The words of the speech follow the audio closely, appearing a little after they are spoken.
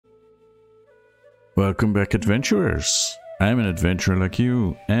Welcome back, adventurers. I'm an adventurer like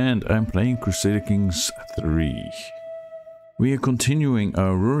you, and I'm playing Crusader Kings 3. We are continuing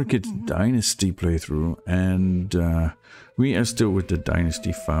our Rurikid dynasty playthrough, and we are still with the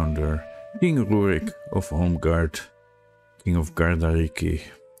dynasty founder, King Rurik of Kǿnugarð, King of Gardariki.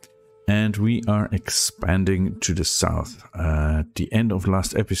 And we are expanding to the south. At the end of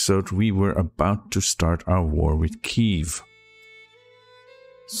last episode, we were about to start our war with Kiyev.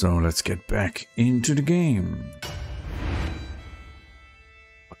 So let's get back into the game.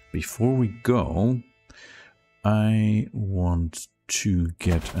 But before we go, I want to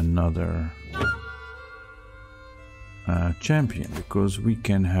get another champion, because we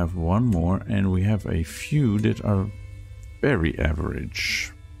can have one more and we have a few that are very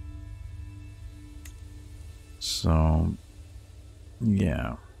average. So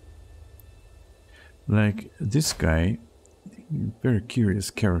yeah, like this guy, very curious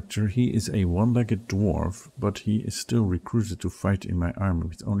character. He is a one-legged dwarf, but he is still recruited to fight in my army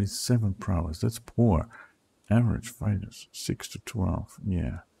with only 7 prowess. That's poor. Average fighters 6 to 12.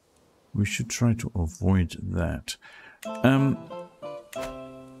 Yeah, we should try to avoid that.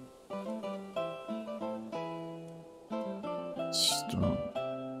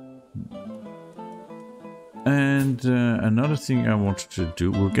 And another thing I wanted to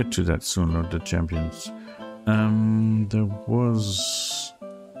do, we'll get to that soon, the champions. There was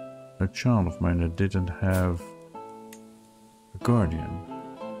a child of mine that didn't have a guardian.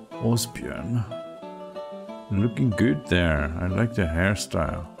 Osbjörn. Looking good there. I like the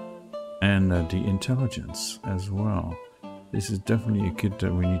hairstyle. And the intelligence as well. This is definitely a kid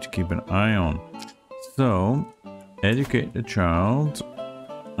that we need to keep an eye on. So, educate the child.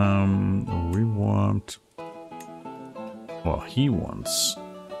 We want... Well, he wants...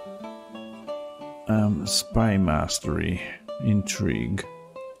 spy mastery, intrigue.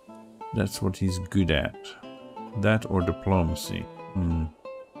 That's what he's good at. That or diplomacy.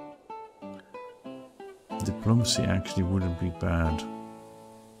 Diplomacy actually wouldn't be bad.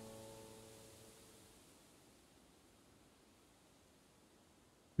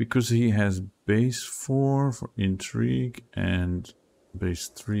 Because he has base 4 for intrigue and base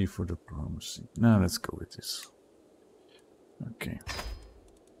 3 for diplomacy. Now let's go with this. Okay.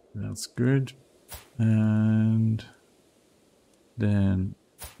 That's good. And then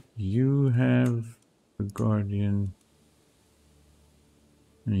you have a guardian,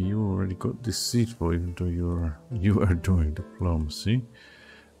 and you already got deceitful, even though you are doing diplomacy,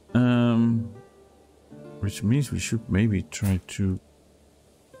 which means we should maybe try to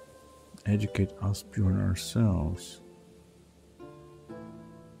educate Osbjörn ourselves.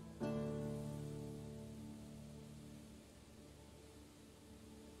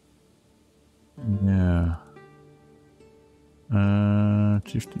 Yeah.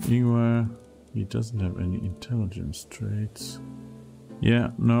 Chieftain Ingvar, he doesn't have any intelligence traits.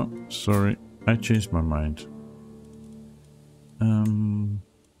 Yeah, no, sorry, I changed my mind.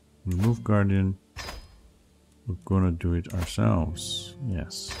 Remove Guardian. We're gonna do it ourselves.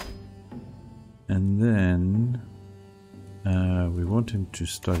 Yes. And then we want him to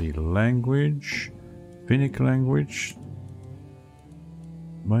study language, Finnic language.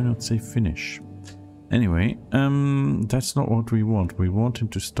 Why not say Finnish? Anyway, that's not what we want. We want him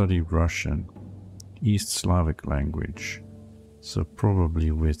to study Russian, East Slavic language. So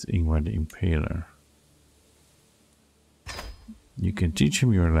probably with Ingvar the Impaler. You can teach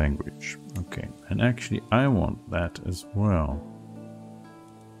him your language. Okay, and actually I want that as well.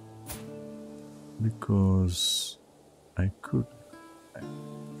 Because I could...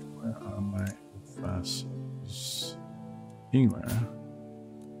 Where are my vassals? Ingvar.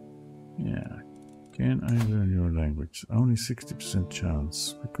 Yeah. Can I learn your language? Only 60%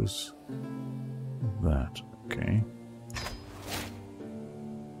 chance because of that. Okay.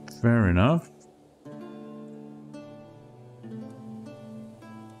 Fair enough.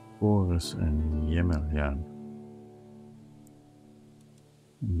 Boris and Yemelyan.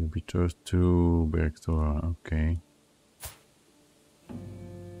 You'll be betrothed to Bergthora. Okay.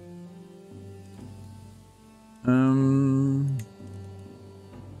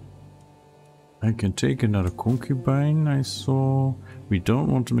 I can take another concubine, I saw. We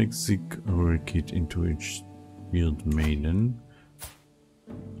don't want to make Rurikid into a shield maiden.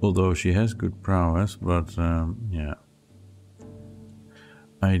 Although she has good prowess, but yeah.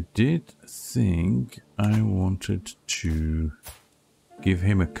 I did think I wanted to give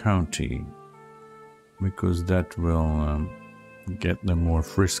him a county. Because that will get them more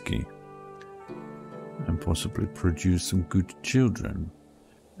frisky. And possibly produce some good children.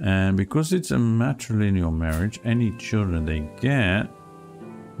 And because it's a matrilineal marriage, any children they get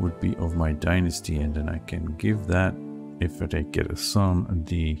would be of my dynasty, and then I can give that, if I get a son,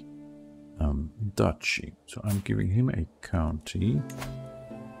 the duchy. So I'm giving him a county,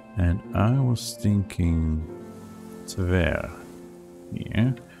 and I was thinking Tver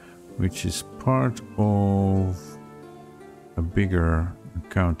here, which is part of a bigger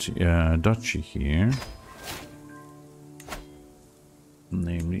county, duchy here,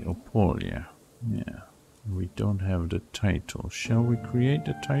 namely Opolia. Yeah, we don't have the title. Shall we create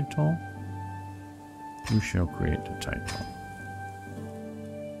the title? We shall create the title.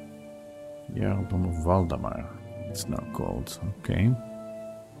 Jarldom of Valdemar, it's now called. Okay.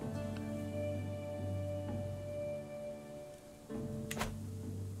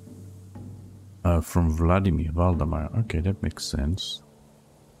 From Vladimir Valdemar. Okay, that makes sense.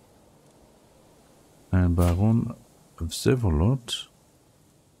 And Baron Vsevolod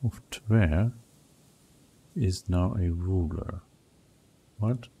of Tver is now a ruler.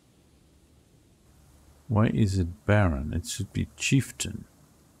 What? Why is it Baron? It should be Chieftain.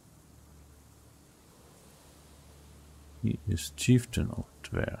 He is Chieftain of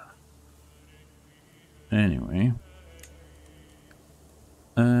Tver. Anyway.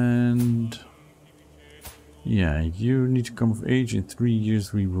 And yeah, you need to come of age. In 3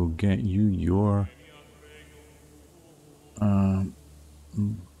 years we will get you your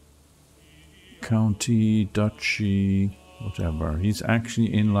county, duchy, whatever. He's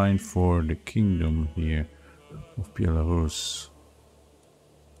actually in line for the kingdom here of Belarus,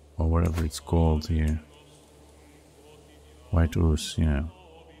 or whatever it's called here. White Rus, yeah.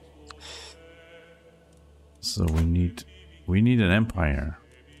 So we need an empire.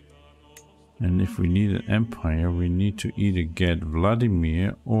 And if we need an empire, we need to either get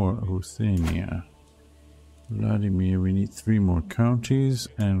Vladimir or Ruthenia. Vladimir, we need 3 more counties,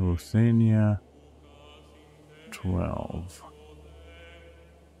 and Ruthenia 12.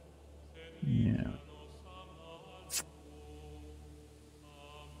 Yeah.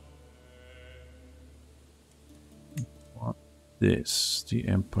 What this? The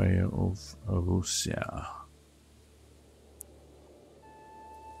Empire of Russia.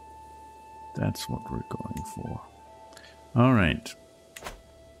 That's what we're going for. All right.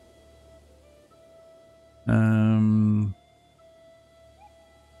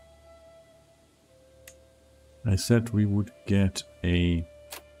 I said we would get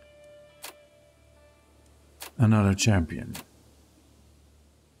another champion.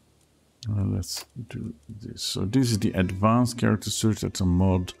 Let's do this. So this is the advanced character search. That's a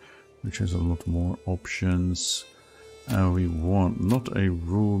mod which has a lot more options. We want not a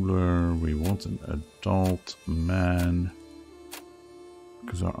ruler, we want an adult man,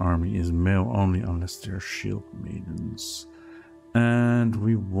 because our army is male only unless they're shield maidens. And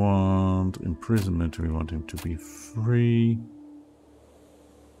we want imprisonment, we want him to be free.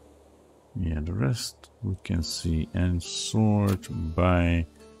 Yeah, the rest we can see, and sort by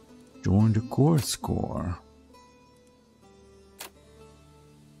join the court score.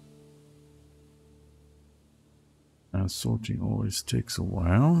 And sorting always takes a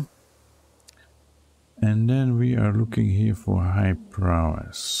while. And then we are looking here for high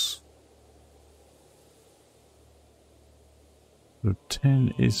prowess. So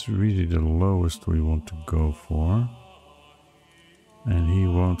 10 is really the lowest we want to go for. And he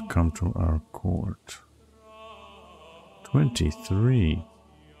won't come to our court. 23.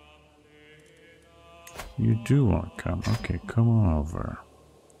 You do want to come. Okay, come on over.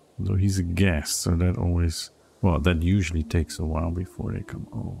 Though he's a guest, so that always... Well, that usually takes a while before they come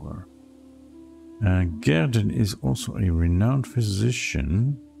over. Gerden is also a renowned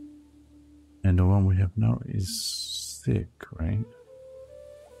physician. And the one we have now is sick, right?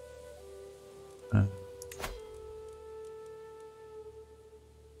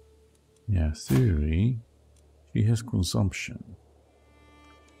 Yeah, theory. She has consumption.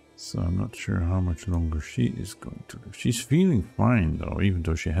 So I'm not sure how much longer she is going to live. She's feeling fine though, even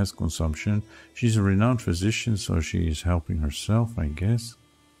though she has consumption. She's a renowned physician, so she is helping herself, I guess.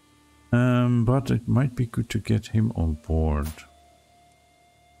 But it might be good to get him on board.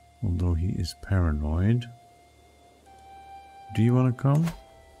 Although he is paranoid. Do you want to come?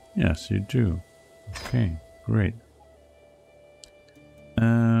 Yes, you do. Okay, great.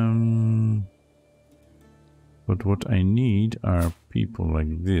 But what I need are people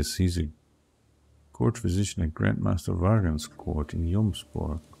like this. He's a court physician at Grandmaster Wagen's court in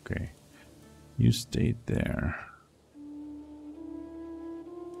Jomsborg. Okay, you stayed there.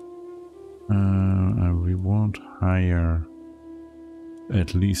 We won't hire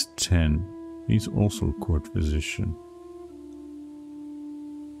at least 10. He's also a court physician.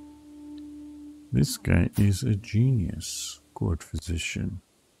 This guy is a genius court physician.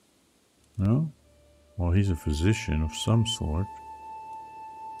 No? Well, he's a physician of some sort.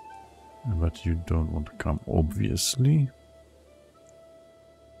 But you don't want to come, obviously.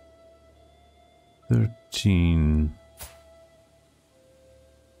 13.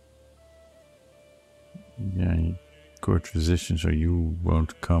 Yeah, court physician, so you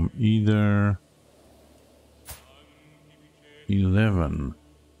won't come either. 11.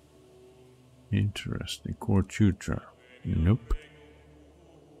 Interesting. Court tutor. Nope.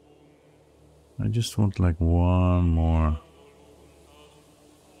 I just want like one more.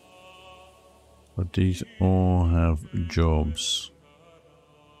 But these all have jobs.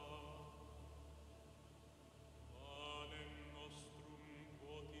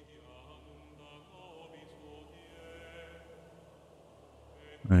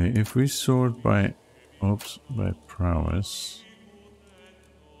 If we sort by, by prowess.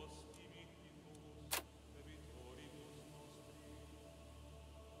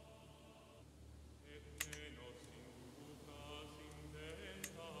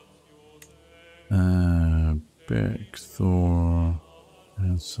 Bergthor,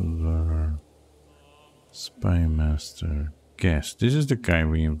 Chancellor, Spymaster, Guest. This is the guy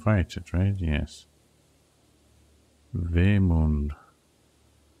we invited, right? Yes. Vemund.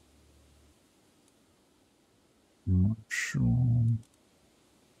 Not sure.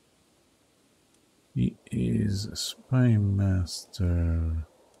 He is a Spymaster.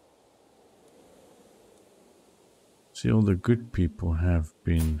 See, all the good people have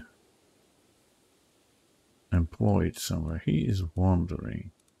been employed somewhere. He is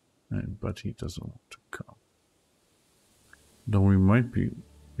wandering, but he doesn't want to come. Though we might be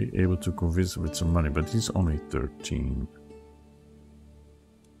able to convince him with some money, but he's only 13.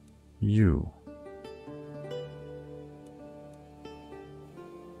 You.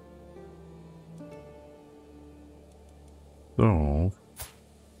 So.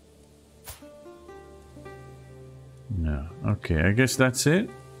 No. Okay, I guess that's it.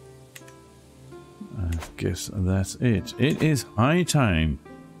 I guess that's it. It is high time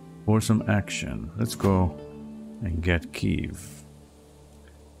for some action. Let's go and get Kiyev.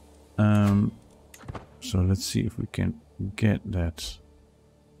 So let's see if we can get that.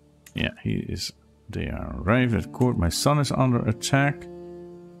 Yeah, he is. They are arrived at court. My son is under attack.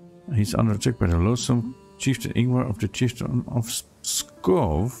 He's under attack by the loathsome chieftain Ingvar of the chieftain of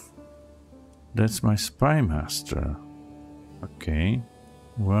Pskov. That's my spymaster. Okay.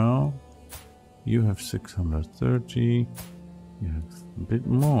 Well, you have 630. You have a bit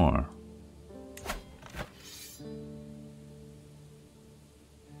more.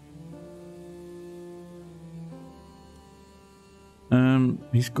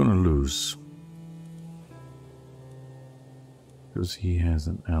 He's gonna lose. Because he has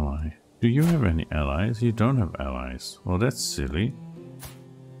an ally. Do you have any allies? You don't have allies. Well, that's silly.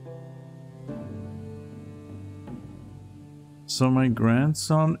 So my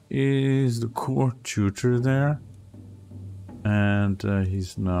grandson is the court tutor there. And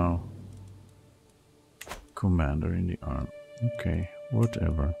he's now commander in the army. Okay,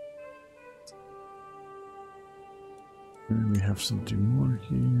 whatever. We have something more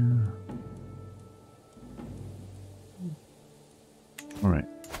here. Alright.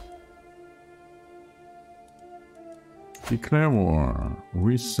 Declare war.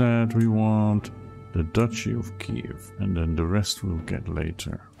 We said we want the Duchy of Kiyev, and then the rest we'll get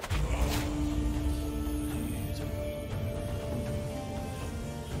later.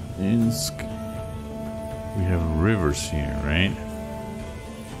 Minsk. We have rivers here, right?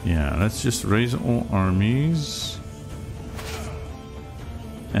 Yeah, let's just raise all armies.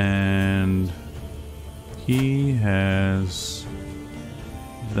 And he has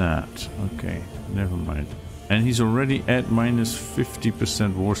that. Okay, never mind. And he's already at minus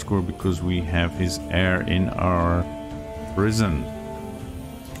 50% war score because we have his heir in our prison.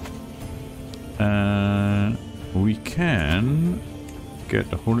 We can get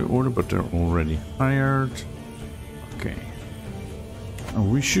the Holy Order, but they're already hired. Okay.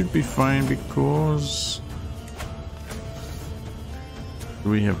 We should be fine because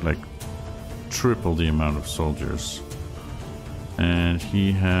we have like triple the amount of soldiers. And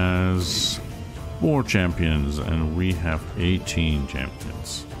he has 4 champions and we have 18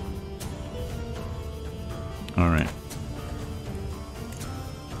 champions. Alright.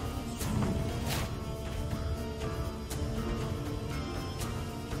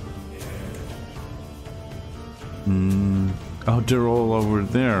 Oh, they're all over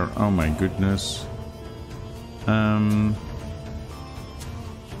there. Oh my goodness.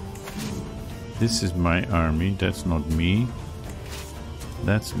 This is my army. That's not me.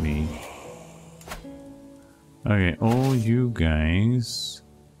 That's me. Okay, all you guys.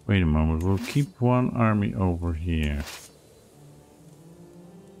 Wait a moment, we'll keep one army over here.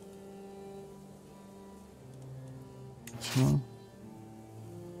 This one?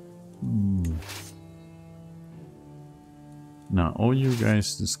 Now, all you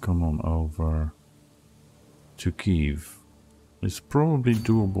guys just come on over to Kiev. It's probably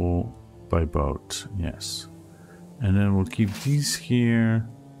doable by boat, yes. And then we'll keep these here.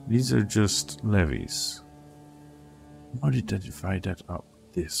 These are just levies. How did I divide that up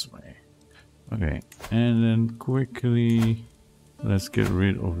this way? Okay, and then quickly let's get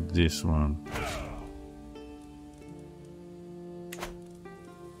rid of this one.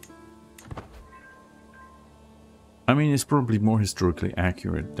 I mean, it's probably more historically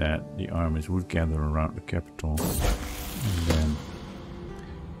accurate that the armies would gather around the capital and then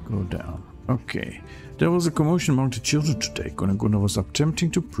go down. Okay, there was a commotion among the children today. Kōnugarð was attempting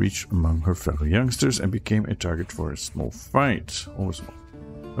to preach among her fellow youngsters and became a target for a small fight.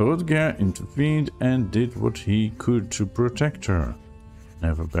 Rurikid intervened and did what he could to protect her.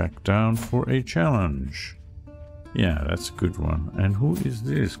 Never back down for a challenge. Yeah, that's a good one. And who is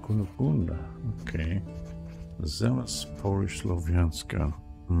this? Kōnugarð. Okay. Zealous Polish Slovianska.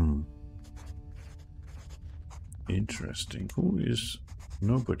 Interesting. Who is...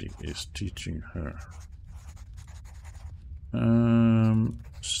 Nobody is teaching her.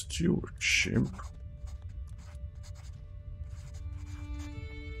 Stewardship.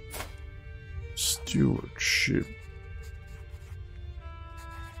 Stewardship.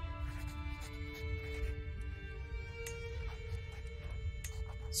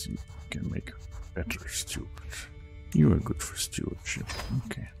 Let's see if we can make a better steward. You are good for stewardship.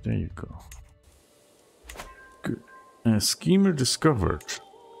 Okay, there you go. Good. A schemer discovered.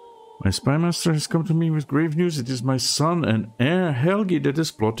 My spymaster has come to me with grave news. It is my son and heir Helgi that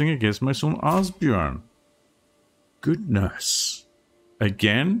is plotting against my son Asbjörn. Goodness.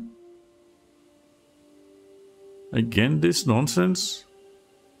 Again? Again this nonsense?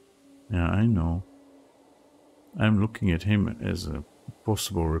 Yeah, I know. I'm looking at him as a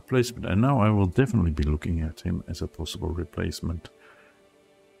possible replacement, and now I will definitely be looking at him as a possible replacement.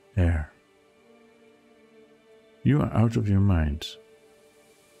 There. You are out of your mind.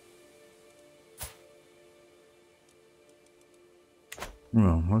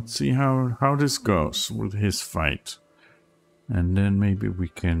 Well, let's see how this goes with his fight. And then maybe we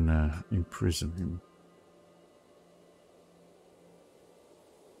can imprison him.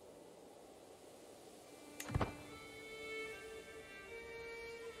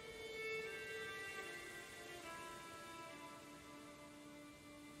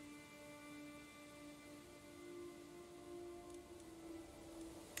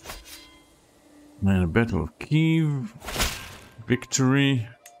 And a Battle of Kiev. Victory.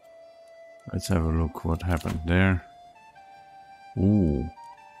 Let's have a look what happened there. Ooh,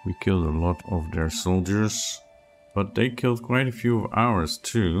 we killed a lot of their soldiers. But they killed quite a few of ours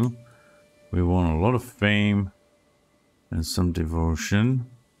too. We won a lot of fame and some devotion.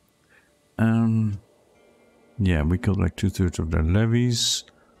 Yeah, we killed like 2/3 of their levies.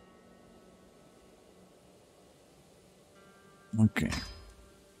 Okay.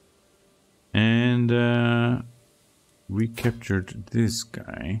 And we captured this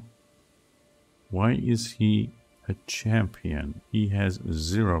guy. Why is he a champion? He has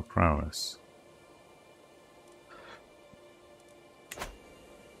 0 prowess.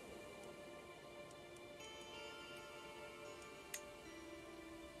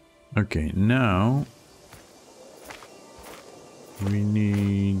 Okay, now we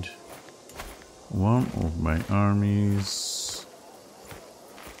need one of my armies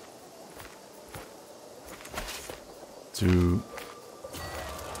to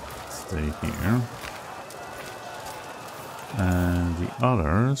stay here, and the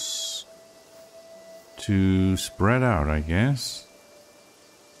others to spread out, I guess.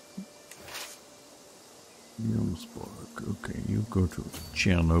 Okay, you go to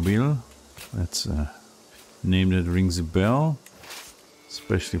Chernobyl. That's a name that rings a bell,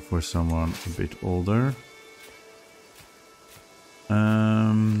 especially for someone a bit older.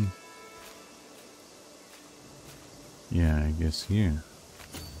 Yeah, I guess here.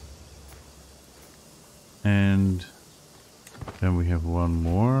 And then we have one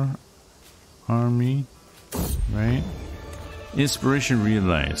more army, right? Inspiration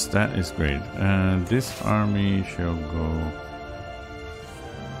realized. That is great. This army shall go...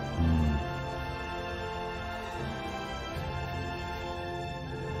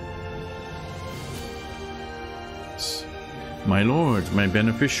 My lord, my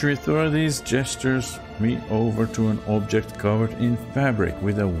beneficiary authorities gestures me over to an object covered in fabric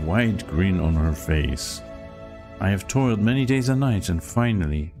with a wide grin on her face. I have toiled many days and nights, and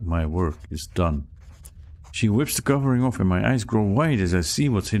finally my work is done. She whips the covering off, and my eyes grow wide as I see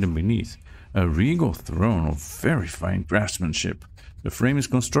what's hidden beneath. A regal throne of very fine craftsmanship. The frame is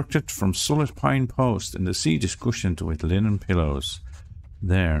constructed from solid pine posts, and the seat is cushioned with linen pillows.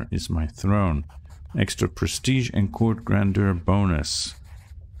 There is my throne. Extra prestige and court grandeur bonus.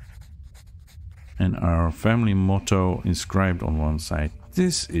 And our family motto inscribed on one side.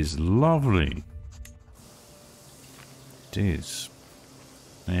 This is lovely. It is.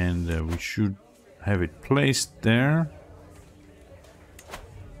 And we should have it placed there.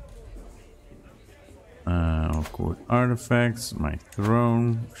 Court artifacts. My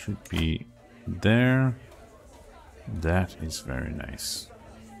throne should be there. That is very nice.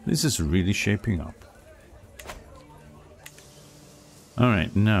 This is really shaping up.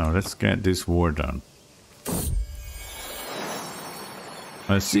 Alright, now let's get this war done.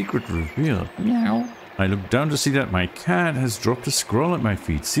 A secret revealed. Meow. I look down to see that my cat has dropped a scroll at my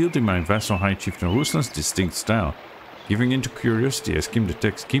feet, sealed in my vassal High Chieftain Ruslan's distinct style. Giving in to curiosity, I skim the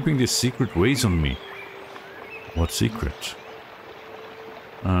text. Keeping this secret weighs on me. What secret?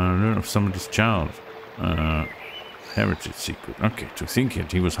 Learn of somebody's child. Heritage secret. Okay, to think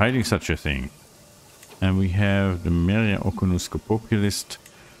it. He was hiding such a thing. And we have the Meria Okunuska populist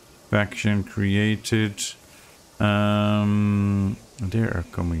faction created. They are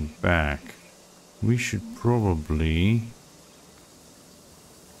coming back. We should probably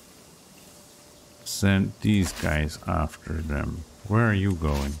send these guys after them. Where are you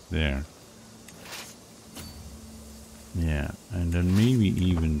going? There. Yeah, and then maybe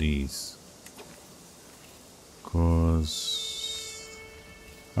even these. Because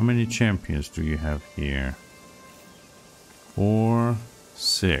how many champions do you have here? 4,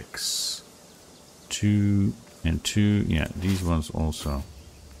 6, 2 and 2. Yeah, these ones also.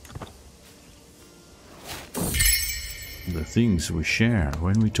 The things we share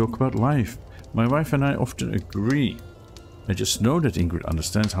when we talk about life. My wife and I often agree. I just know that Ingrid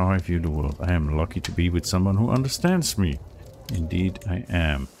understands how I view the world. I am lucky to be with someone who understands me. Indeed, I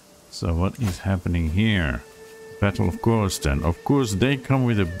am. So what is happening here? Battle of Korszád then. Of course, they come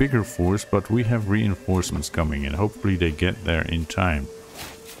with a bigger force, but we have reinforcements coming in. Hopefully they get there in time.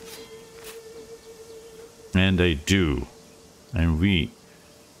 And they do. And we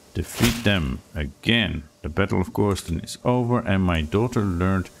defeat them again. The Battle of Korszád is over, and my daughter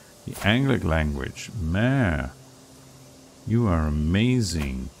learned the Anglic language. Meh. You are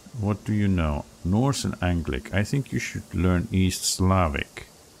amazing. What do you know? Norse and Anglic. I think you should learn East Slavic.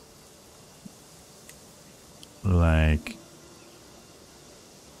 Like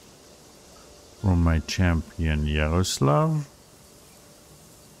from my champion Yaroslav.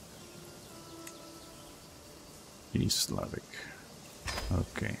 East Slavic.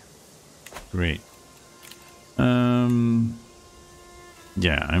 Okay. Great.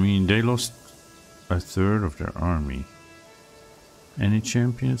 Yeah, I mean they lost a third of their army. Any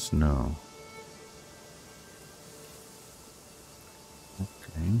champions? No.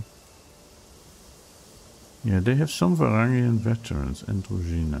 Okay. Yeah, they have some Varangian veterans and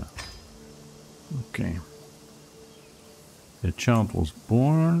Druzhina. Okay. The child was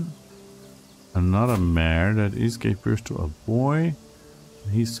born. Another mare that is gave birth to a boy.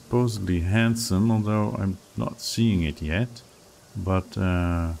 He's supposedly handsome, although I'm not seeing it yet. But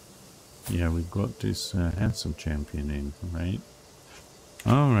yeah, we got this handsome champion in, right?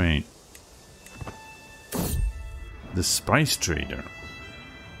 Alright. The spice trader.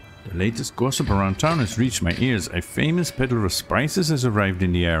 The latest gossip around town has reached my ears. A famous peddler of spices has arrived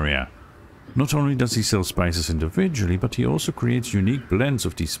in the area. Not only does he sell spices individually, but he also creates unique blends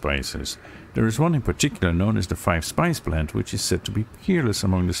of these spices. There is one in particular known as the 5-spice blend, which is said to be peerless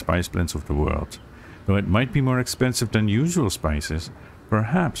among the spice blends of the world. Though it might be more expensive than usual spices,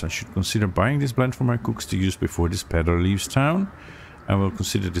 perhaps I should consider buying this blend for my cooks to use before this peddler leaves town. I will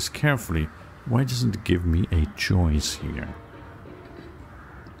consider this carefully. Why doesn't it give me a choice here?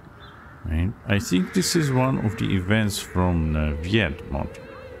 Right. I think this is one of the events from Viet mod.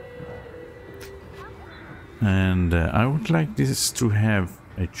 And I would like this to have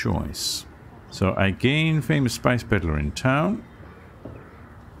a choice. So I gain famous spice peddler in town.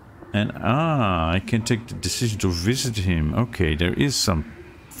 And I can take the decision to visit him. Okay, there is some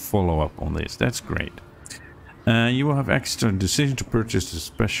follow-up on this. That's great. You will have access to a decision to purchase the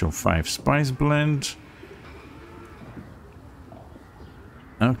special 5-spice blend.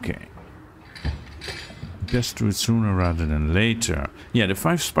 Okay. Best do it sooner rather than later. Yeah, the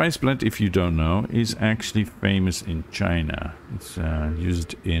 5-spice blend, if you don't know, is actually famous in China. It's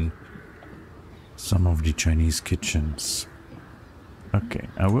used in some of the Chinese kitchens. Okay,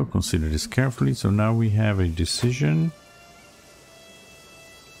 I will consider this carefully. So now we have a decision.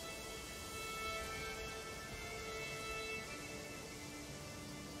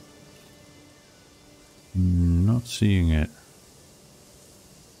 Not seeing it.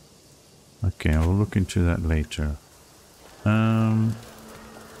 Okay, I will look into that later.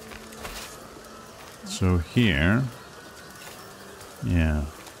 So here, yeah.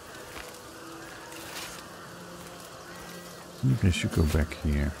 Maybe I should go back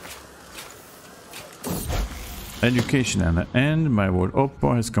here. Education at an end. My ward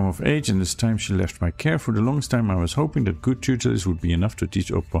Oppo has come of age, and this time she left my care. For the longest time I was hoping that good tutors would be enough to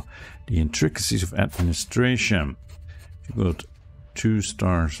teach Oppo the intricacies of administration. She got 2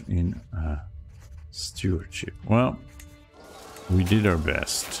 stars in stewardship. Well, we did our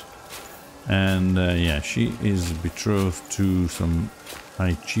best. And yeah, she is betrothed to some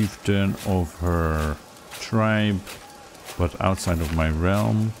high chieftain of her tribe, but outside of my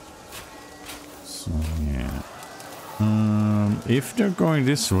realm. So yeah. If they're going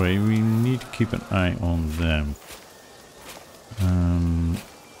this way, we need to keep an eye on them.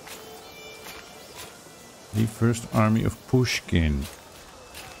 The first army of Pushkin.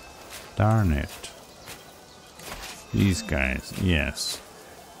 Darn it. These guys, yes.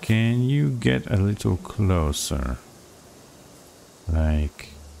 Can you get a little closer? Like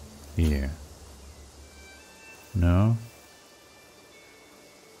here. No?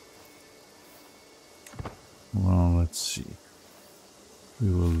 Well, let's see. We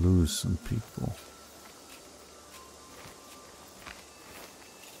will lose some people.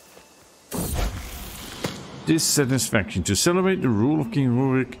 Dissatisfaction. To celebrate the rule of King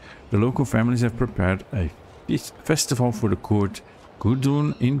Rurik, the local families have prepared a festival for the court,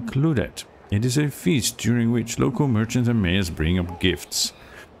 Gudrun included. It is a feast during which local merchants and mayors bring up gifts.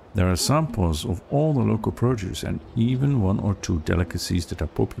 There are samples of all the local produce and even 1 or 2 delicacies that are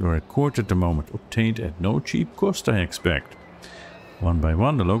popular at court at the moment, obtained at no cheap cost, I expect. One by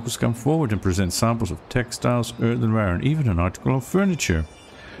one, the locals come forward and present samples of textiles, earthenware, and even an article of furniture.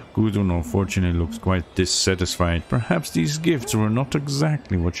 Gudrun unfortunately looks quite dissatisfied. Perhaps these gifts were not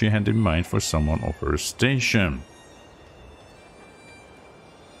exactly what she had in mind for someone of her station.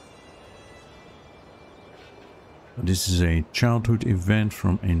 This is a childhood event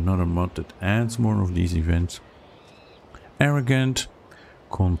from another mod that adds more of these events. Arrogant,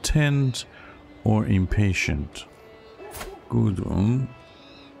 content, or impatient. Gudrun.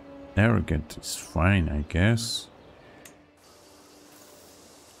 Arrogant is fine, I guess.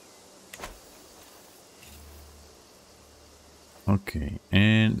 Okay,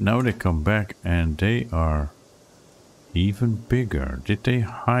 and now they come back and they are even bigger. Did they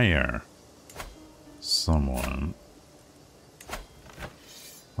hire someone?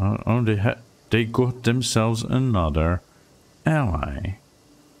 Oh, they got themselves another ally.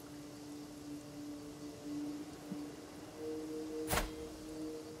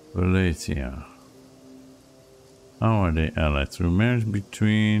 Valencia. How are they allied? Through marriage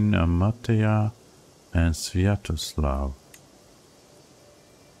between Amatea and Sviatoslav.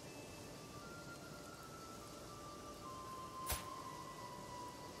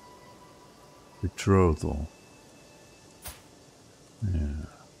 Betrothal. Yeah.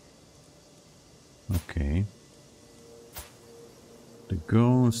 Okay. The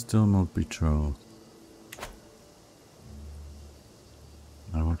girl is still not betrothed.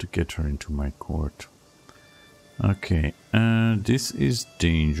 I want to get her into my court. Okay, this is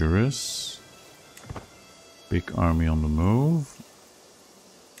dangerous. Big army on the move.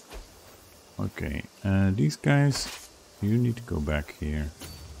 Okay, these guys, you need to go back here.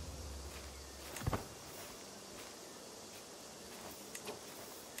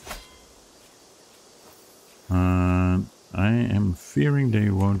 I am fearing they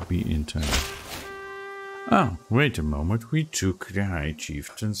won't be in time. Oh, wait a moment. We took the High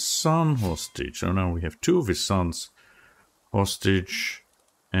Chieftain's son hostage. So now we have 2 of his sons hostage.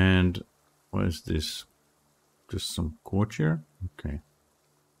 And what is this? Just some courtier? Okay.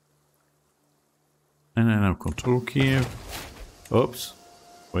 And I now control Kiyev. Oops.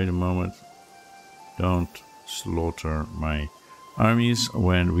 Wait a moment. Don't slaughter my armies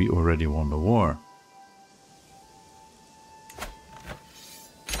when we already won the war.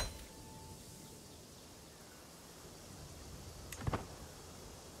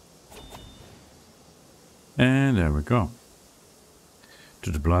 And there we go. To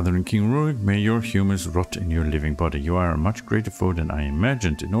the blathering King Rurik, may your humans rot in your living body. You are a much greater foe than I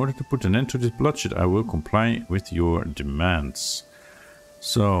imagined. In order to put an end to this bloodshed, I will comply with your demands.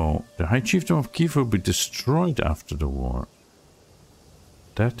 So, the High Chieftain of Kiev will be destroyed after the war.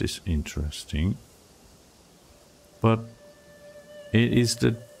 That is interesting. But It is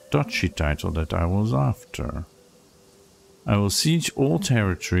the duchy title that I was after. I will siege all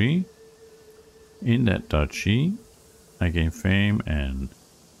territory in that duchy. I gain fame and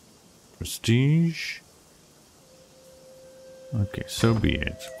prestige. Okay, so be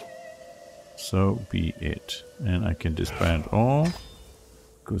it. So be it. And I can disband all,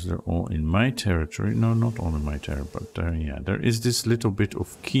 because they're all in my territory. No, not all in my territory, but yeah, there is this little bit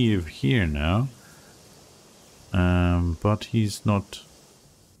of Kiyev here now. But he's not...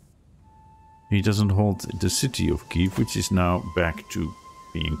 He doesn't hold the city of Kiyev, which is now back to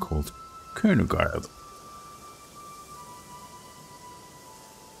being called Kǿnugarð.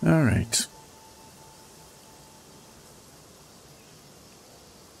 Alright.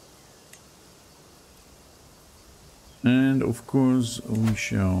 And of course we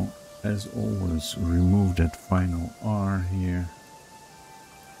shall, as always, remove that final R here.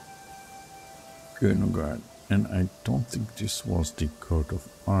 Kǿnugarð. And I don't think this was the coat of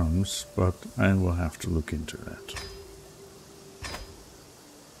arms, but I will have to look into that.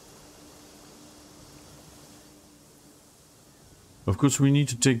 Of course we need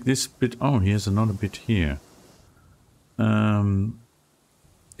to take this bit... Oh, he has another bit here.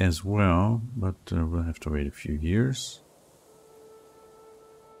 As well, but we'll have to wait a few years.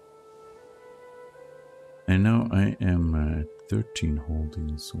 And now I am at 13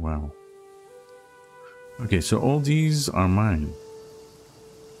 holdings. Wow. Okay, so all these are mine.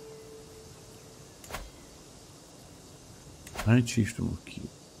 High Chieftain of Kiyev.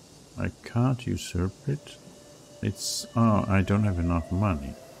 I can't usurp it. It's... Oh, I don't have enough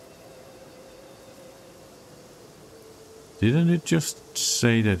money. Didn't it just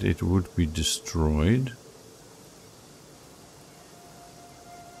say that it would be destroyed?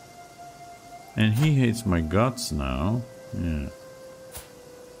 And he hates my guts now. Yeah.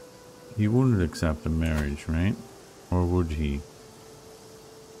 He wouldn't accept a marriage, right? Or would he?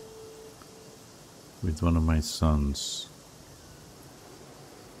 With one of my sons.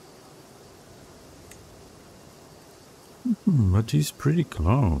 But he's pretty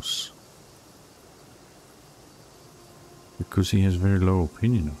close. Because he has very low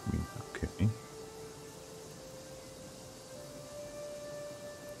opinion of me. Okay.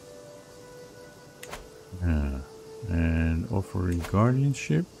 Yeah. And offering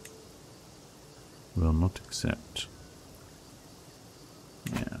guardianship. Will not accept.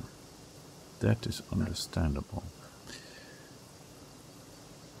 Yeah. That is understandable.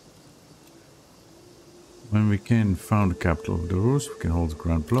 When we can found the capital of the Rus, we can hold the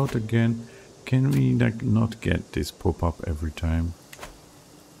Grand Plot again. Can we like not get this pop-up every time?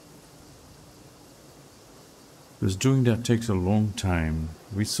 Because doing that takes a long time.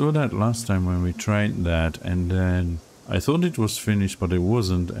 We saw that last time when we tried that, and then I thought it was finished, but it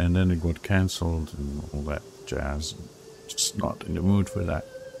wasn't, and then it got cancelled and all that jazz. Just not in the mood for that.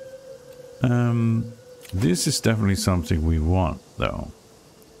 This is definitely something we want, though.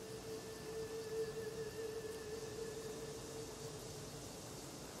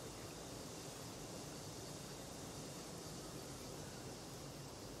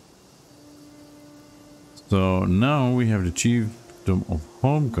 So now we have the Chiefdom of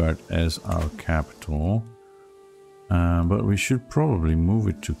Kølnugarð as our capital. But we should probably move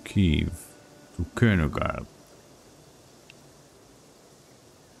it to Kiyev, to Kǿnugarð.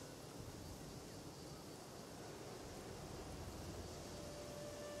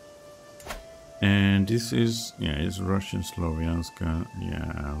 And this is, yeah, it's Russian, Slovianska,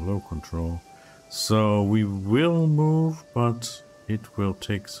 yeah, low control. So we will move, but it will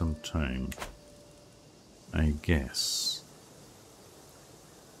take some time, I guess.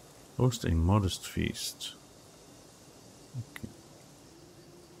 Host a modest feast. Okay.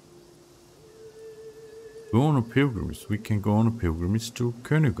 Go on a pilgrimage. We can go on a pilgrimage to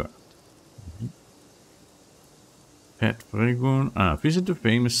Königard. Pet Fregun. Ah, visit the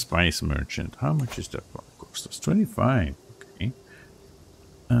famous spice merchant. How much is that one? Cost us 25. Okay.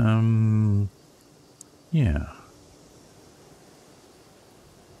 Yeah.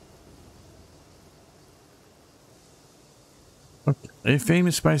 Okay. A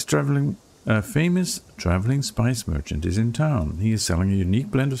famous traveling spice merchant is in town. He is selling a unique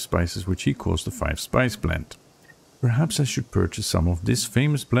blend of spices which he calls the 5-spice blend. Perhaps I should purchase some of this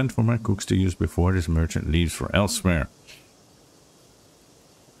famous blend for my cooks to use before this merchant leaves for elsewhere.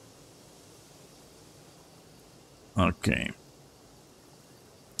 Okay.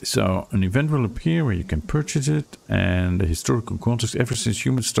 So, an event will appear where you can purchase it, and the historical context. Ever since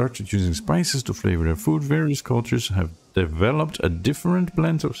humans started using spices to flavor their food, various cultures have developed a different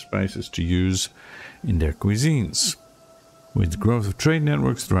blend of spices to use in their cuisines. With the growth of trade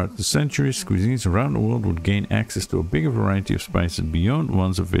networks throughout the centuries, cuisines around the world would gain access to a bigger variety of spices beyond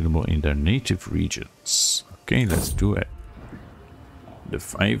ones available in their native regions. Okay, let's do it. The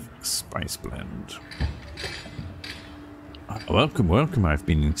 5 spice blend. Welcome, welcome. I've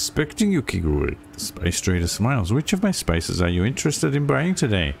been inspecting you, Kiguru. The spice trader smiles. Which of my spices are you interested in buying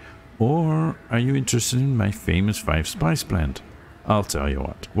today? Or are you interested in my famous 5 spice blend? I'll tell you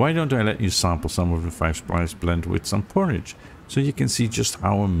what. Why don't I let you sample some of the 5 spice blend with some porridge, so you can see just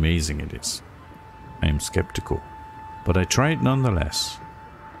how amazing it is. I am skeptical, but I try it nonetheless.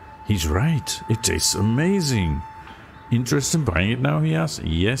 He's right. It tastes amazing. Interested in buying it now, he asks.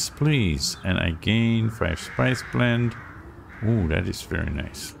 Yes, please. And I gain 5 spice blend. Ooh, that is very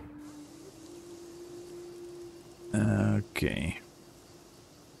nice. Okay.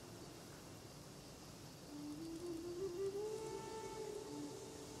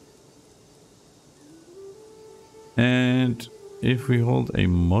 And if we hold a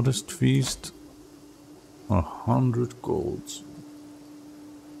modest feast, 100 golds.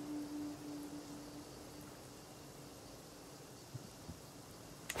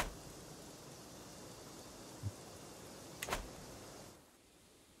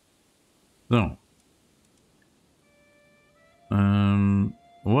 So,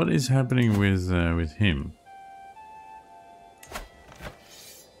 what is happening with him?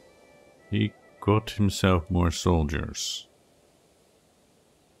 He got himself more soldiers.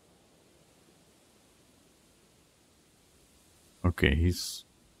 Okay, he's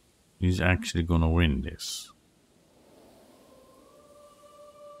actually gonna win this.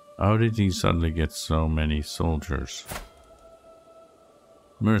 How did he suddenly get so many soldiers?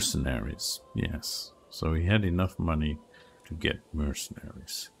 Mercenaries, yes. So he had enough money to get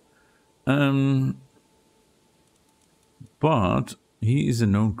mercenaries. But he is a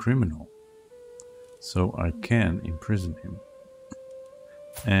known criminal. So I can imprison him.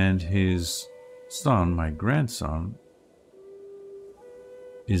 And his son, my grandson,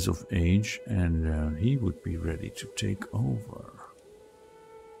 is of age and he would be ready to take over.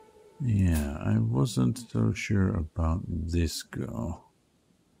 Yeah, I wasn't so sure about this girl,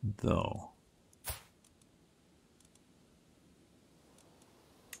 though.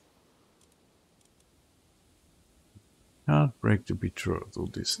 Can't break the betrothal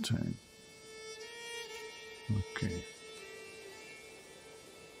this time. Okay.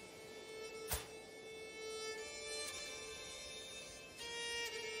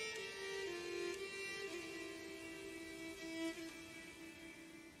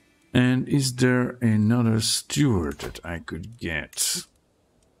 And is there another steward that I could get?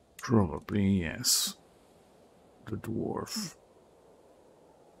 Probably, yes. The dwarf.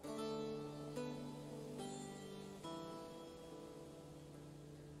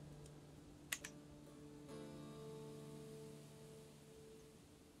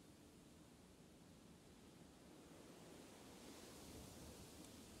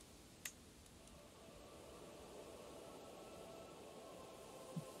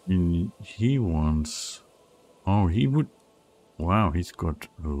 He wants... Oh, he would... Wow, he's got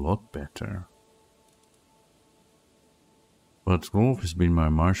a lot better. But Wolf has been my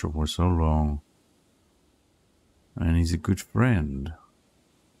marshal for so long. And he's a good friend.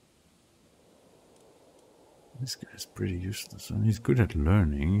 This guy's pretty useless. And he's good at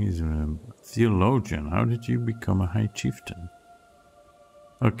learning. He's a theologian. How did you become a high chieftain?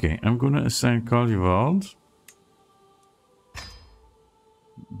 Okay, I'm gonna assign Kølnugarð.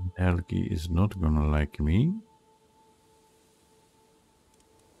 Helgi is not gonna like me.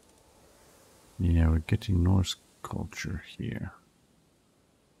 Yeah, we're getting Norse culture here.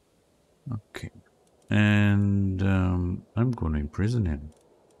 Okay. And I'm gonna imprison him.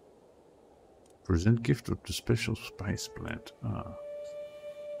 Present gift of the special spice blend. Ah.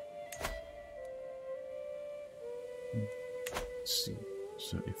 Let's see.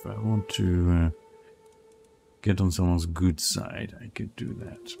 So if I want to get on someone's good side, I could do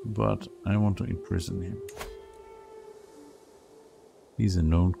that. But I want to imprison him. He's a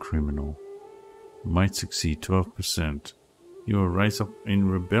known criminal. Might succeed, 12%. You will rise up in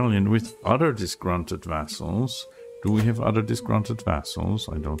rebellion with other disgruntled vassals. Do we have other disgruntled vassals?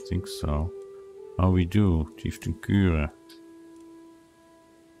 I don't think so. Oh, we do. Chieftain Køre.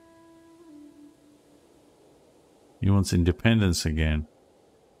 He wants independence again.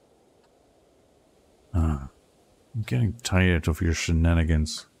 Ah, I'm getting tired of your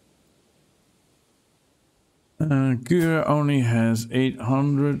shenanigans. Køre only has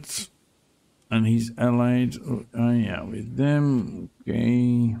 800. And he's allied, yeah, with them.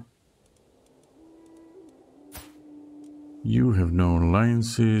 Okay. You have no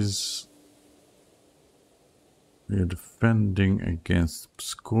alliances. We're defending against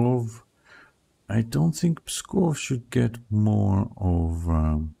Pskov. I don't think Pskov should get more of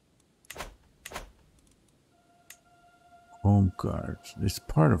home guard. It's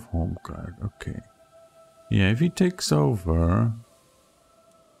part of home guard. Okay. Yeah, if he takes over,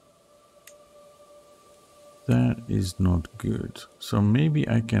 that is not good. So maybe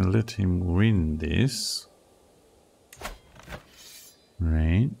I can let him win this.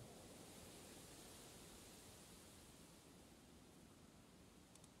 Right.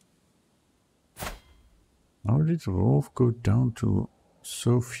 How did Rolf go down to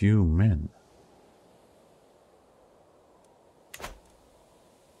so few men?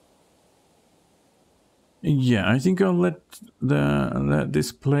 Yeah, I think I'll let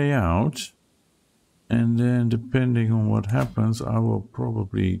this play out, and then depending on what happens, I will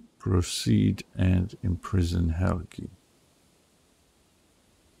probably proceed and imprison Helgi.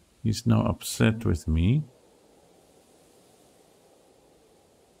 He's now upset with me.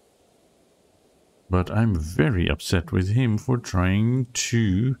 But I'm very upset with him for trying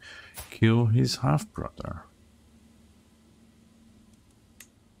to kill his half-brother.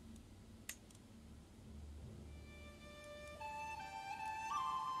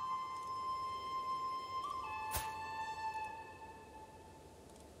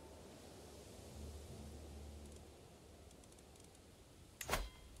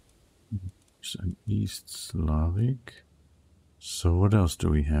 An East Slavic. So what else do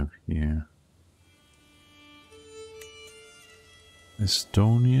we have here?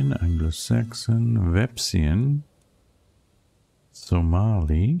 Estonian, Anglo-Saxon, Vepsian,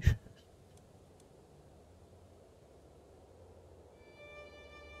 Somali,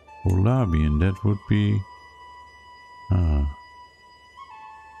 Polabian, that would be...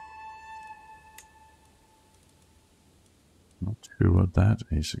 Not sure what that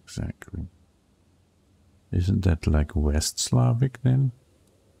is exactly. Isn't that like West Slavic then?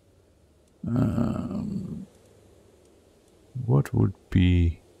 What would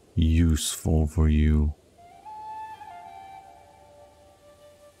be useful for you?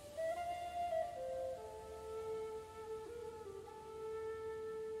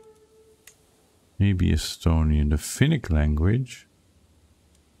 Maybe Estonian, the Finnic language,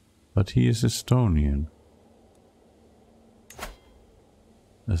 but he is Estonian.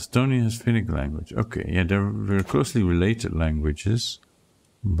 Estonian has Finnic language. Okay, yeah, they're very closely related languages,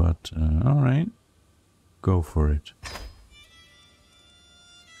 but all right, go for it.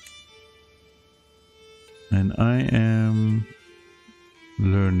 And I am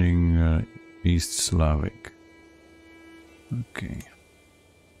learning East Slavic. Okay.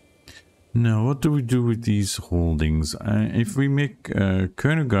 Now, what do we do with these holdings? If we make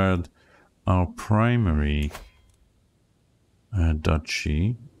Königard our primary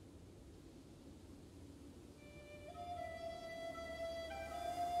duchy,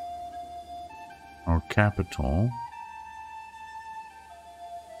 our capital,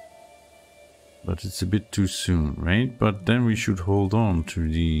 but it's a bit too soon, right? But then we should hold on to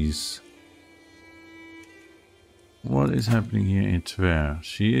these. What is happening here in Tver?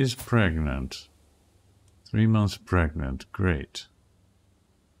 She is pregnant. 3 months pregnant. Great.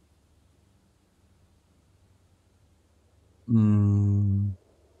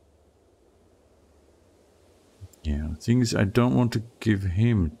 Yeah, the thing is, I don't want to give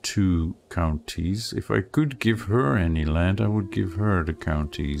him 2 counties. If I could give her any land, I would give her the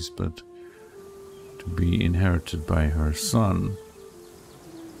counties, but to be inherited by her son.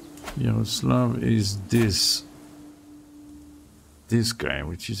 Yaroslav is this guy,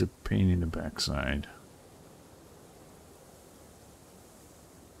 which is a pain in the backside.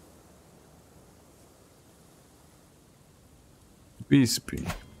 Visby.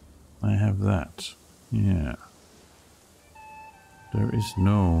 I have that. Yeah. There is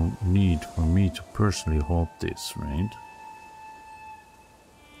no need for me to personally hold this, right?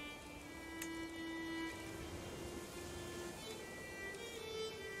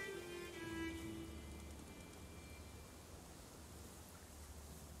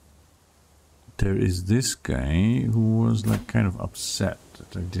 There is this guy who was like kind of upset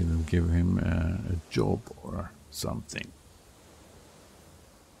that I didn't give him a job or something.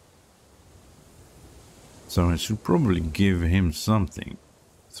 So I should probably give him something.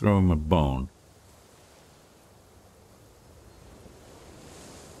 Throw him a bone.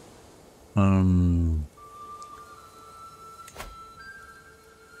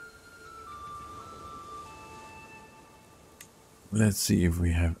 Let's see if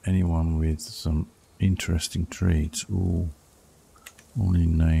we have anyone with some interesting traits. Ooh, only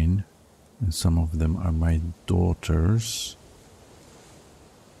 9. And some of them are my daughters.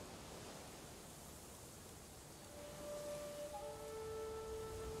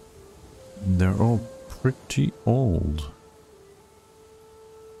 they're all pretty old.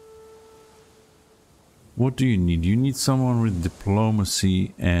 What do you need? You need someone with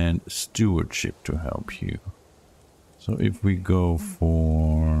diplomacy and stewardship to help you. So if we go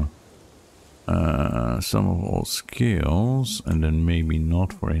for some of all skills, and then maybe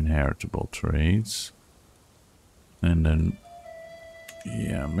not for inheritable traits, and then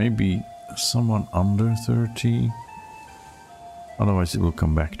yeah, maybe someone under 30. Otherwise it will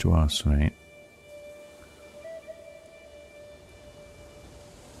come back to us, right?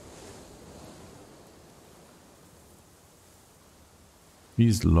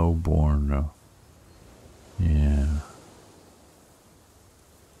 He's low-born though. Yeah.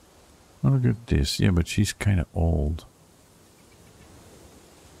 Oh, look at this. Yeah, but she's kind of old.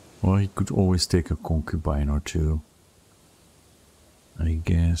 Well, he could always take a concubine or two, I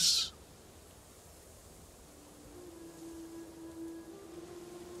guess.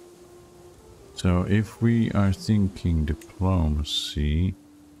 So if we are thinking diplomacy,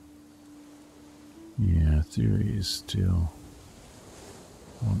 yeah, theory is still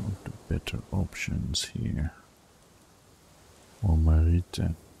one of the better options here. Or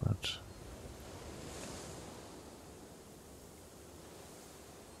Marita, but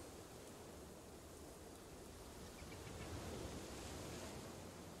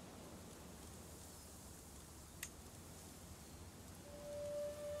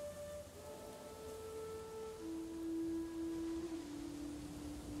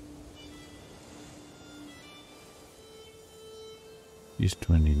he's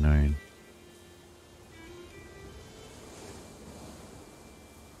 29.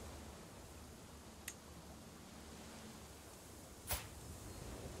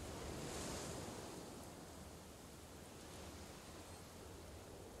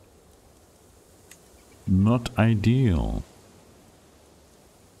 Not ideal.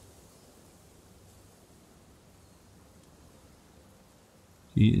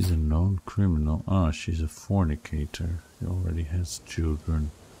 He is a known criminal. Ah, she's a fornicator. He already has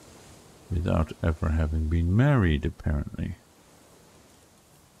children without ever having been married, apparently.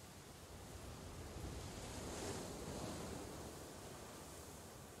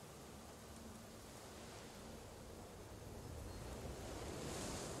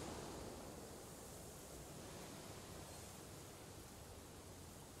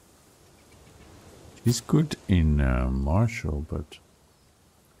 She's good in martial, but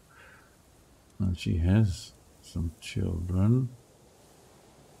she has some children.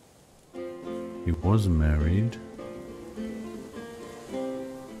 He was married.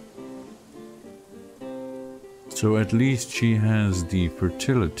 So at least she has the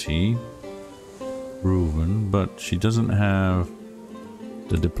fertility proven, but she doesn't have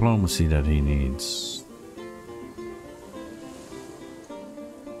the diplomacy that he needs.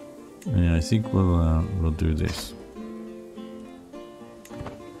 Yeah, I think we'll do this.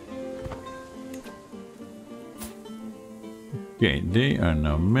 Okay, they are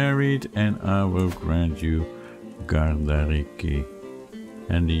now married, and I will grant you Gardariki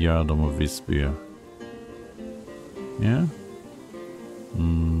and the Yardom of Visbia. Yeah?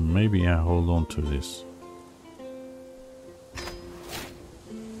 Maybe I hold on to this.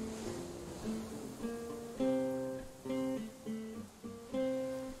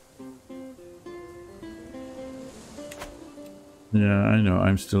 Yeah, I know,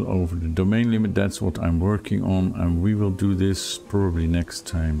 I'm still over the domain limit. That's what I'm working on, and we will do this probably next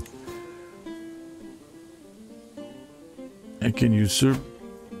time. I can usurp.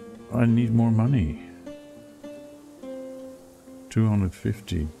 I need more money.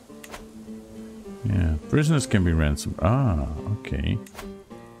 250. Yeah, prisoners can be ransomed. Ah, okay.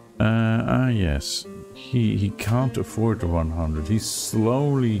 Yes. He can't afford the 100. He's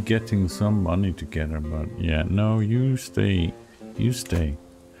slowly getting some money together, but yeah, no, you stay. You stay.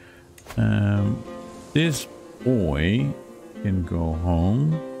 This boy can go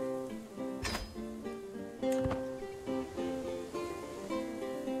home.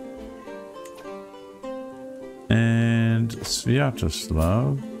 And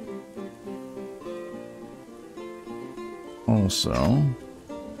Sviatoslav also.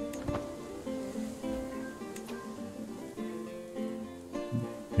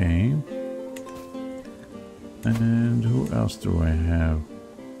 Okay. And who else do I have?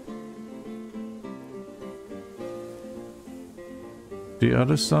 The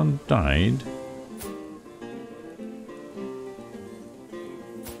other son died.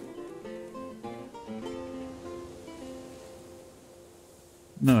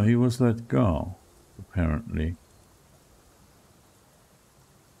 No, he was let go, apparently.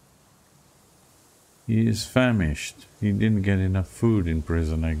 He is famished. He didn't get enough food in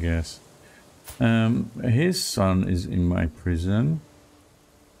prison, I guess. His son is in my prison.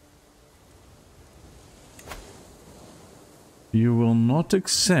 You will not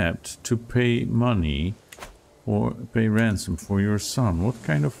accept to pay money or pay ransom for your son. What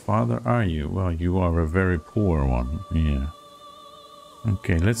kind of father are you? Well, you are a very poor one. Yeah.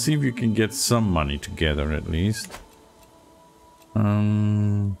 Okay, let's see if you can get some money together at least.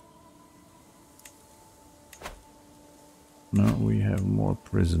 Now we have more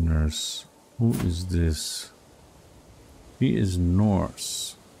prisoners. Who is this? He is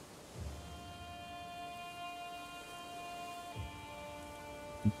Norse.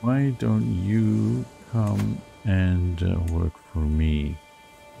 Why don't you come and work for me?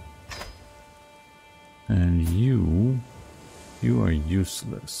 And you are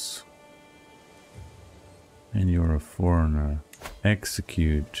useless. And you're a foreigner.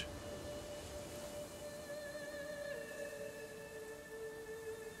 Execute.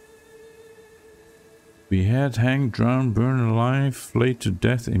 Behead, hang, drown, burn alive, flay to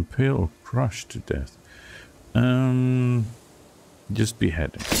death, impale, or crush to death. Just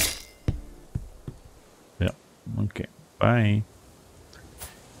beheading. Yeah, okay. Bye.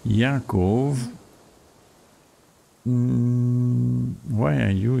 Yakov. Why are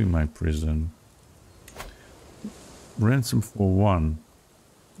you in my prison? Ransom for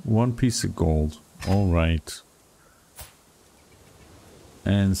one piece of gold. All right.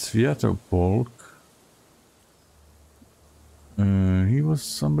 And Sviatopolk. He was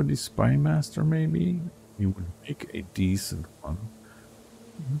somebody's spy master, maybe? He would make a decent one.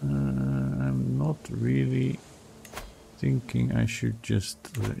 I'm not really thinking I should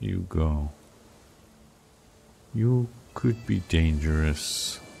just let you go. You could be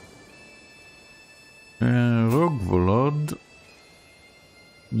dangerous. Rogvolod.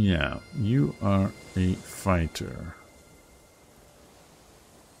 Yeah, you are a fighter.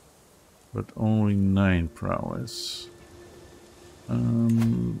 But only 9 prowess.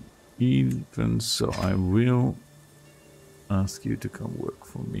 Even so, I will ask you to come work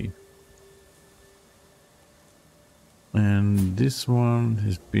for me. And this one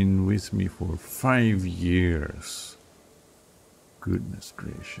has been with me for 5 years. Goodness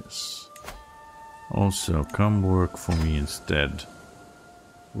gracious. Also, come work for me instead.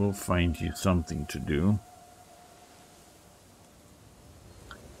 We'll find you something to do.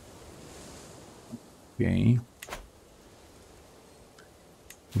 Okay.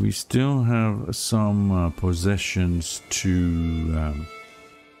 We still have some possessions to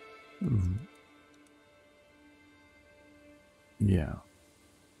yeah,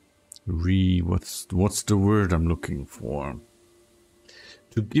 what's the word I'm looking for?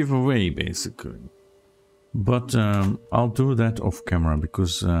 To give away, basically. But I'll do that off camera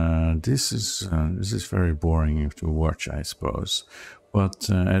because this is very boring to watch, I suppose. But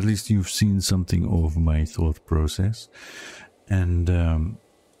at least you've seen something of my thought process, and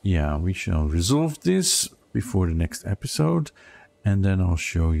yeah, we shall resolve this before the next episode, and then I'll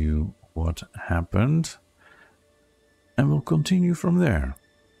show you what happened, and we'll continue from there.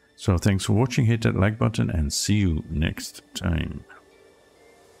 So thanks for watching, hit that like button, and see you next time.